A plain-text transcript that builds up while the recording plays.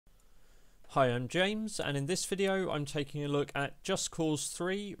Hi, I'm James, and in this video I'm taking a look at Just Cause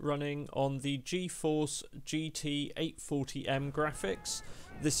 3 running on the GeForce GT 840M graphics.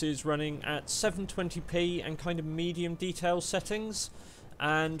 This is running at 720p and kind of medium detail settings,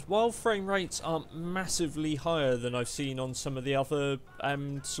 and while frame rates aren't massively higher than I've seen on some of the other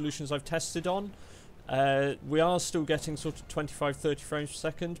solutions I've tested on, we are still getting sort of 25-30 frames per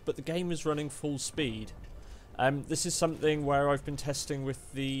second, but the game is running full speed. This is something where I've been testing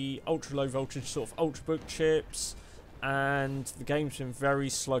with the ultra low voltage sort of ultrabook chips, and the game's been very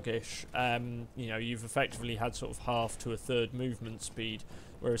sluggish. You know, you've effectively had sort of half to a third movement speed,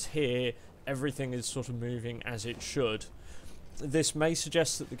 whereas here everything is sort of moving as it should. This may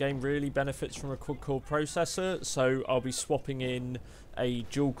suggest that the game really benefits from a quad-core processor, so I'll be swapping in a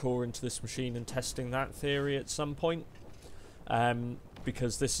dual-core into this machine and testing that theory at some point.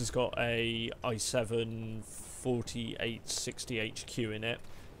 Because this has got a i7 4860HQ in it,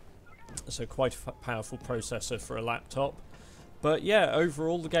 so quite a powerful processor for a laptop. But yeah,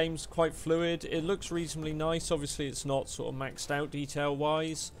 overall the game's quite fluid. It looks reasonably nice. Obviously it's not sort of maxed out detail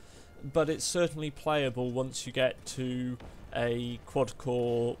wise, but it's certainly playable once you get to a quad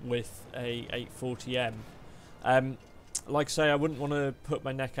core with a 840M. Like I say, I wouldn't want to put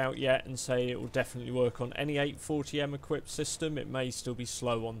my neck out yet and say it will definitely work on any 840M equipped system. It may still be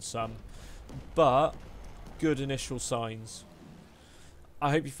slow on some, but good initial signs.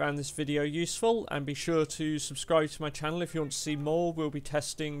 I hope you found this video useful, and be sure to subscribe to my channel if you want to see more. We'll be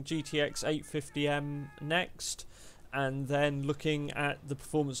testing GTX 850M next, and then looking at the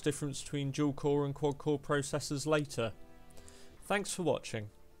performance difference between dual core and quad core processors later. Thanks for watching.